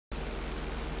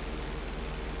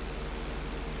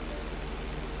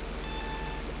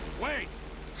Wait!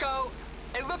 So,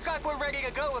 it looks like we're ready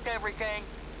to go with everything.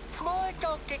 Floyd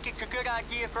don't think it's a good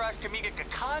idea for us to meet at the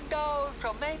condo,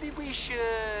 so maybe we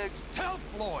should... Tell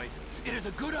Floyd it is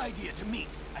a good idea to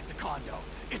meet at the condo.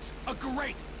 It's a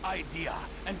great idea.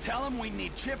 And tell him we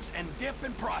need chips and dip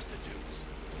and prostitutes.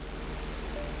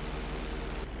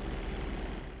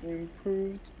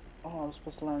 Improved. Oh, I was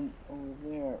supposed to land over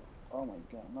there. Oh my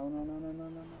god. No.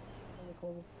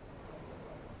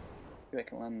 Maybe I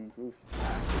can land on the roof.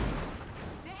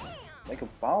 Damn. Like a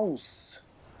boss.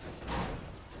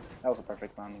 That was a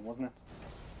perfect landing, wasn't it?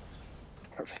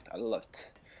 Perfect. I love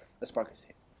it. Let's park it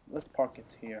here. Let's park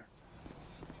it here.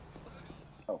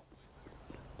 Oh.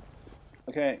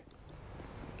 Okay.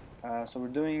 So we're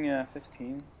doing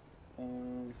 15.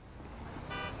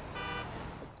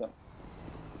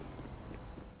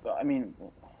 I mean,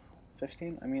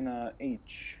 15? I mean,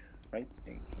 H, right?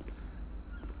 H.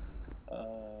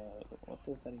 What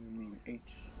does that even mean? H.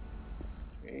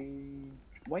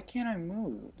 H. Why can't I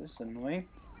move? This is annoying.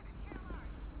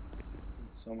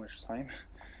 So much time.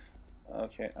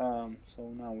 Okay,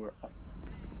 so now we're up.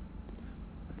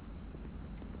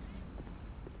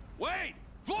 Wait!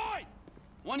 Floyd!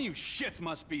 One of you shits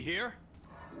must be here.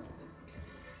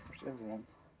 Where's everyone?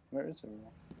 Where is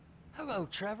everyone? Hello,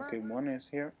 Trevor. Okay, one is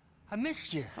here. I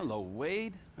missed you. Hello,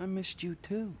 Wade. I missed you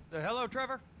too. Hello,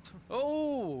 Trevor.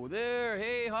 Oh, there.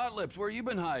 Hey, Hot Lips, where you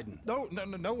been hiding?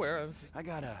 Nowhere. I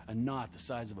got a knot the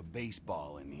size of a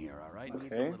baseball in here, all right?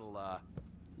 Needs Okay. a little,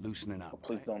 loosening up. Oh,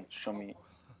 please don't show me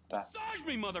that. Massage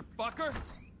me, motherfucker!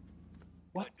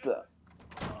 What the?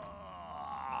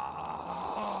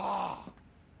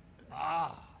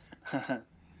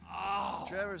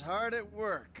 Trevor's hard at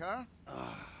work, huh?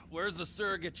 Where's the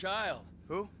surrogate child?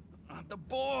 Who? The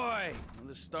boy! With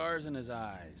the stars in his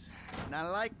eyes.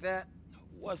 Not like that.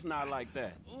 What's not like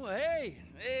that? Oh, hey!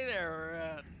 Hey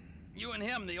there, you and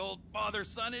him, the old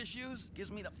father-son issues?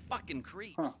 Gives me the fucking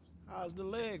creeps. Huh. How's the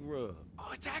leg rub? Oh,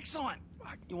 it's excellent!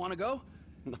 You wanna go?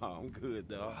 No, I'm good,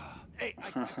 dog. Hey, I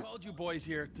called you boys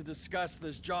here to discuss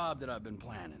this job that I've been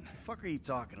planning. The fuck are you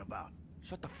talking about?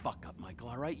 Shut the fuck up, Michael,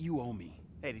 all right? You owe me.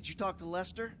 Hey, did you talk to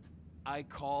Lester? I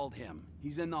called him.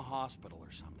 He's in the hospital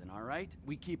or something, all right?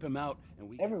 We keep him out, and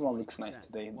we... Everyone looks nice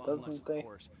today, well, doesn't unless, they? Of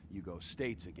course, you go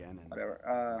states again and... Whatever.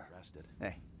 Arrested.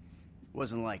 Hey,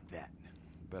 wasn't like that.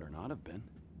 Better not have been.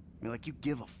 I mean, like you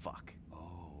give a fuck.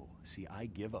 Oh, see, I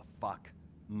give a fuck,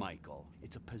 Michael.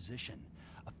 It's a position.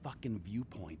 A fucking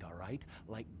viewpoint, all right?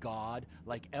 Like God,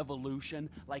 like evolution,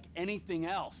 like anything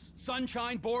else.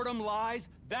 Sunshine, boredom, lies,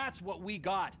 that's what we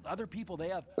got. Other people, they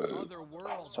have other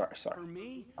worlds. Sorry. For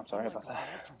me, I'm sorry like about that.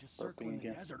 you're just circling Burping the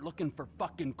again. desert looking for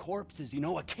fucking corpses, you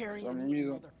know, a carrion Some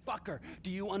reason. motherfucker. Do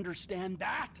you understand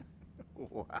that?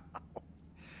 Wow.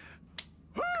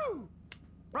 Woo!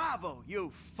 Bravo,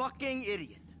 you fucking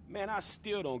idiot. Man, I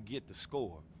still don't get the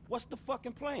score. What's the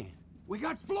fucking plan? We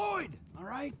got Floyd, all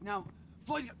right? Now,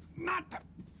 Floyd's got... Not the...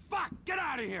 Fuck! Get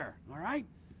out of here, all right?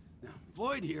 Now,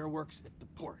 Floyd here works at the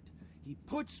port. He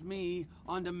puts me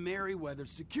onto Merryweather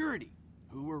Security,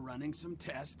 who were running some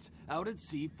tests out at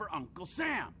sea for Uncle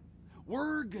Sam.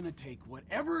 We're gonna take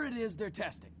whatever it is they're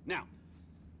testing. Now,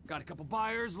 got a couple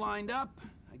buyers lined up.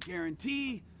 I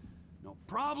guarantee no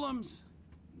problems,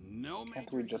 no major...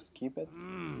 Can't we just keep it?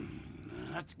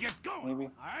 Let's get going, Maybe.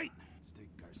 all right? Let's take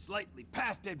our slightly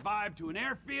past it vibe to an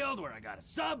airfield where I got a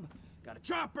sub, got a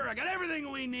chopper, I got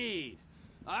everything we need.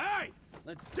 All right,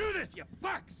 let's do this, you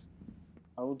fucks!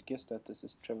 I would guess that this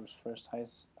is Trevor's first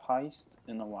heist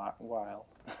in a while.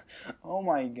 Oh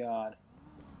my god.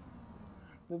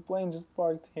 The plane just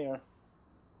parked here.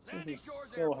 This is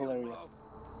so hilarious.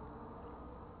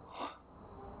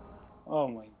 Oh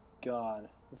my god.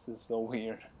 This is so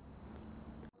weird.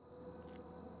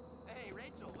 Hey,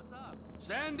 Rachel, what's up?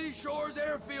 Sandy Shores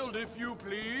Airfield, if you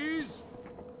please.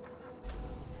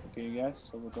 Okay, you guys,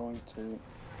 so we're going to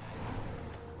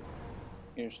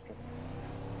airstrip.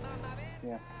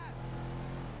 Yeah.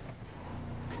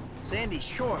 Sandy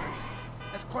Shores.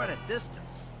 That's quite a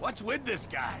distance. What's with this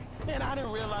guy? Man, I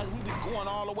didn't realize we was going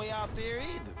all the way out there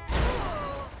either.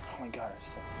 Oh my god,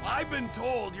 it's so... I've been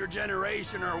told your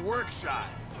generation are work shy,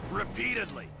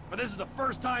 repeatedly. But this is the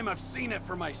first time I've seen it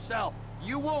for myself.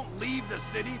 You won't leave the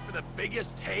city for the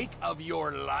biggest take of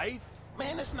your life?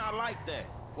 Man, it's not like that.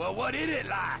 Well, what is it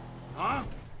like, huh?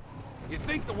 You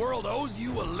think the world owes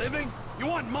you a living? You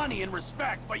want money and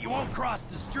respect, but you won't cross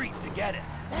the street to get it.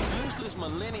 That useless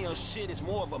millennial shit is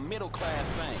more of a middle-class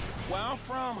thing. Where I'm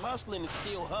from, hustling is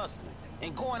still hustling.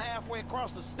 And going halfway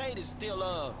across the state is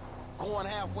still, going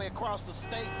halfway across the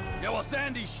state. Yeah, well,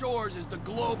 Sandy Shores is the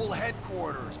global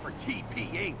headquarters for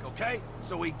TP Inc., okay?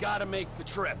 So we gotta make the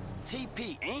trip.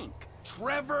 TP Inc.?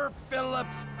 Trevor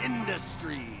Phillips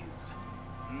Industries.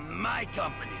 My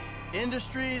company.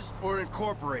 Industries or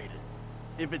Incorporated?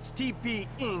 If it's TP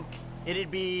Inc.,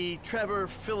 it'd be Trevor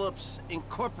Phillips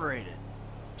Incorporated.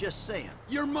 Just saying.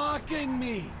 You're mocking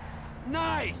me.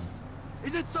 Nice.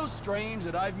 Is it so strange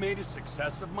that I've made a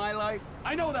success of my life?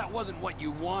 I know that wasn't what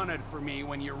you wanted for me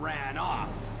when you ran off,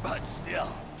 but still.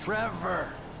 Trevor.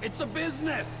 It's a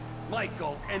business,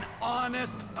 Michael, an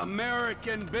honest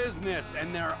American business,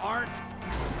 and there aren't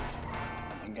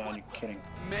Oh my god, you're kidding.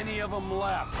 many of them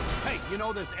left. Hey, you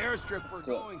know this airstrip we're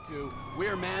going to,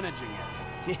 we're managing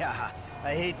it. Yeah,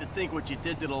 I hate to think what you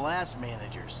did to the last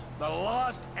managers. The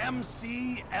Lost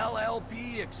MC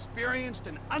LLP experienced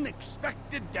an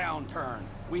unexpected downturn.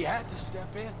 We had to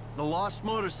step in. The Lost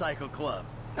Motorcycle Club.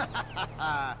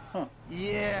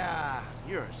 Yeah,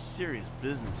 you're a serious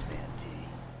businessman, T.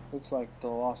 Looks like the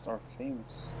Lost are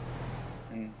famous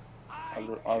in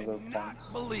other I points.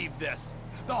 cannot believe this.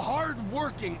 The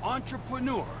hard-working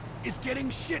entrepreneur is getting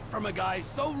shit from a guy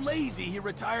so lazy he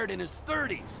retired in his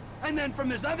 30s. And then from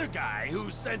this other guy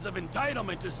whose sense of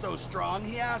entitlement is so strong,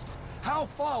 he asks how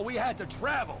far we had to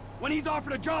travel when he's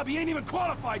offered a job he ain't even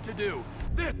qualified to do.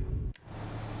 This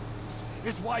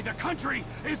is why the country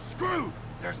is screwed.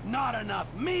 There's not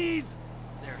enough me's,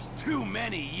 there's too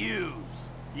many you's.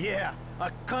 Yeah,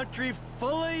 a country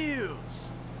full of yous.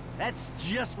 That's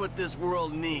just what this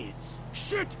world needs.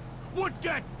 Shit would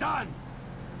get done.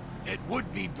 It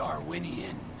would be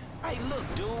Darwinian. Hey, look,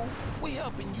 dude, we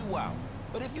helping you out.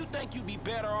 But if you think you'd be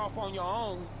better off on your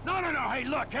own... No, hey,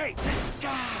 look, hey.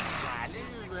 God,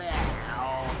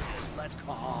 just let's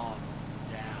calm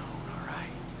down, all right?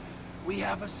 We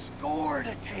have a score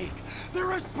to take.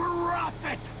 There is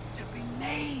profit to be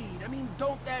made. I mean,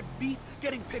 don't that beat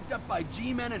getting picked up by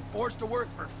G-men and forced to work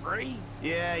for free?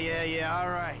 Yeah, all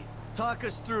right. Talk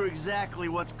us through exactly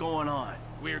what's going on.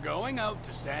 We're going out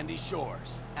to Sandy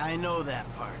Shores. I know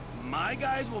that part. My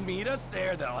guys will meet us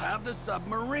there. They'll have the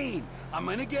submarine. I'm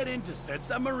gonna get into said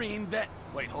submarine that...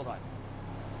 Wait, hold on.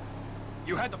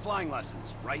 You had the flying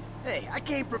lessons, right? Hey, I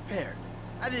came prepared.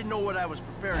 I didn't know what I was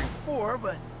preparing for,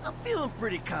 but I'm feeling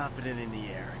pretty confident in the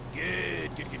air. Good.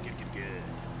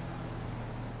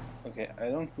 Okay, I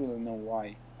don't really know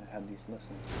why I had these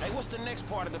lessons. Hey, what's the next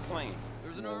part of the plan?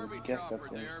 There's an Well, army guess chopper that at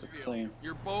the there's the airfield. plane.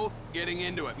 You're both getting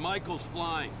into it. Michael's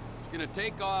flying. He's gonna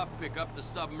take off, pick up the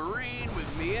submarine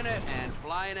with me in it, and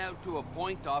flying out to a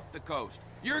point off the coast.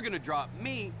 You're gonna drop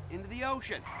me into the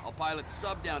ocean. I'll pilot the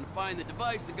sub down to find the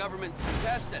device the government's been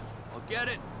testing. I'll get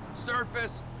it,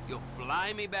 surface, you'll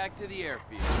fly me back to the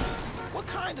airfield. What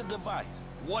kind of device?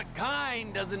 What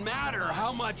kind doesn't matter.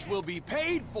 How much will be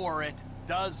paid for it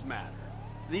does matter.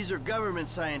 These are government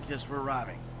scientists we're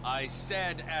robbing. I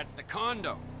said at the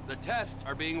condo. The tests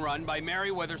are being run by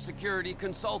Merryweather Security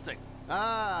Consulting.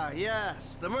 Ah,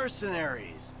 yes, the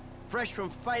mercenaries. Fresh from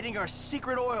fighting our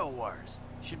secret oil wars.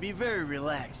 Should be very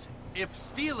relaxing. If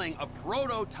stealing a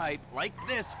prototype like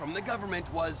this from the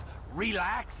government was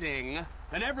relaxing,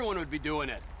 then everyone would be doing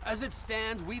it. As it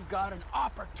stands, we've got an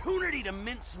opportunity to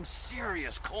mint some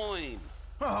serious coin.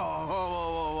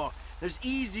 Whoa. There's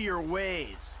easier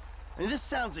ways. I mean, this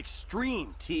sounds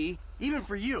extreme, T, even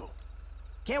for you.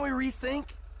 Can't we rethink?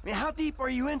 I mean, how deep are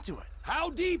you into it?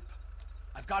 How deep?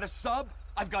 I've got a sub,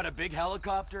 I've got a big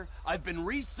helicopter. I've been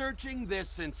researching this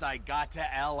since I got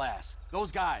to LS.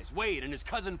 Those guys, Wade and his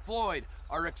cousin Floyd,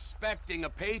 are expecting a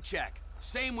paycheck.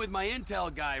 Same with my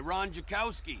intel guy, Ron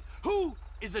Jakowski, who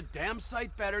is a damn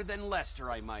sight better than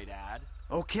Lester, I might add.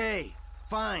 Okay,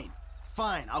 fine.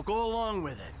 I'll go along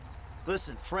with it.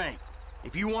 Listen, Frank,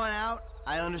 if you want out,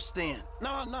 I understand.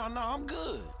 No, I'm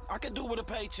good. I could do with a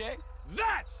paycheck.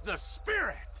 That's the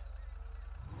spirit!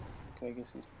 Okay, I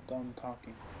guess he's done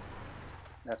talking.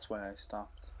 That's why I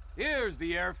stopped. Here's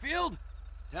the airfield.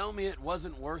 Tell me it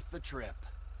wasn't worth the trip.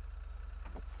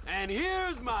 And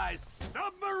here's my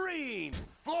submarine!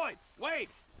 Floyd, wait!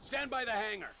 Stand by the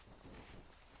hangar.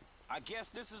 I guess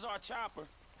this is our chopper.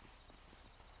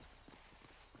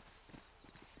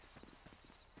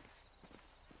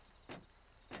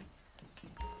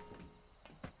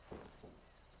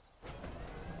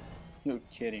 You're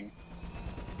kidding.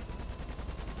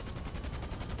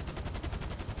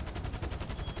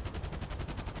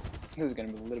 This is gonna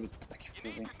be a little bit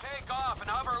confusing. Take off and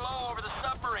hover low over the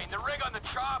submarine. The rig on the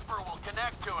chopper will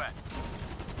connect to it.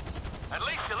 At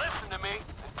least you listened to me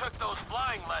and took those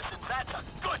flying lessons. That's a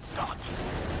good dodge.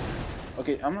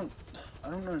 Okay, I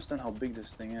don't understand how big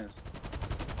this thing is.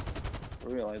 For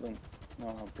real, I don't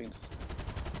know how big this thing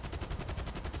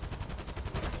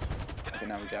is. Okay,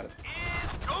 now we got it.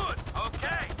 Is good.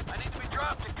 Okay. I need to be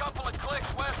dropped a couple of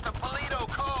clicks west of Polito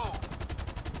Cove.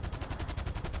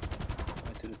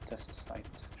 test site,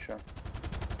 sure.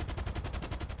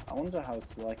 I wonder how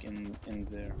it's like in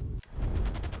there.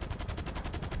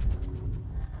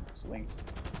 Swings.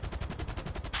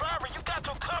 Trevor, you got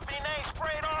your company name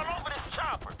sprayed all over this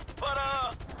chopper. But,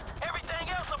 everything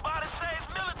else about it says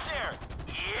military.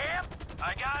 Yep,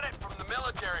 I got it from the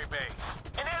military base.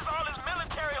 And there's all this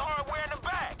military hardware in the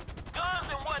back. Guns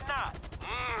and whatnot.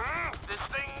 Mm-hmm. If this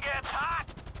thing gets hot,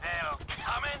 it'll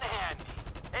come in handy.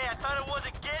 Hey, I thought it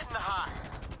wasn't getting hot.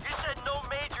 You said no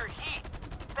major heat.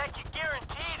 In fact, you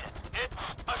guaranteed it. It's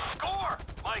a score,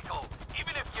 Michael.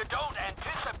 Even if you don't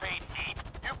anticipate heat,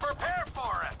 you prepare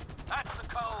for it. That's the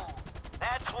code.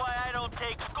 That's why I don't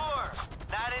take scores.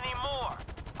 Not anymore.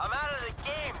 I'm out of the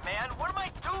game, man. What am I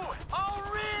doing? Oh,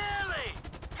 really?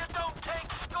 You don't take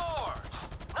scores?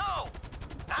 No,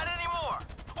 not anymore.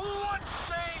 What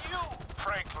say you,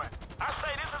 Franklin? I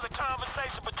say this is a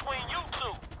conversation between you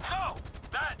two. So,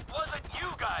 that wasn't you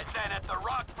guys then at the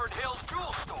Rockford Hills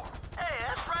jewel store. Hey,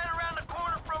 that's right around the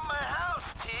corner from my house,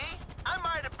 T. I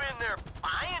might have been there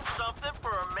buying something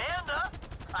for Amanda.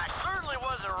 I certainly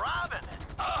wasn't robbing it.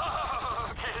 Oh,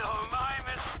 okay, oh, my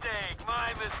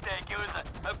mistake. It was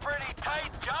a pretty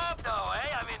tight job, though,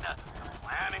 eh? I mean, the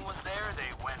planning was there.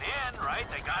 They went in, right?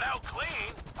 They got out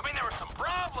clean. I mean, there were some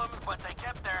problems, but they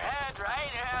kept their head,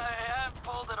 right? Yeah,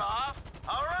 pulled it off.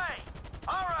 All right.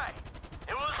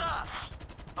 It was us.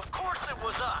 Of course it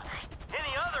was us.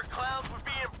 Any other clowns would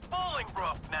be in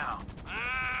Bolingbrook now.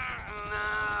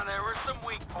 No, there were some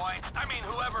weak points. I mean,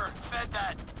 whoever fed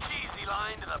that cheesy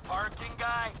line to the parking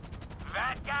guy,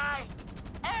 that guy,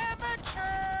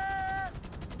 amateur.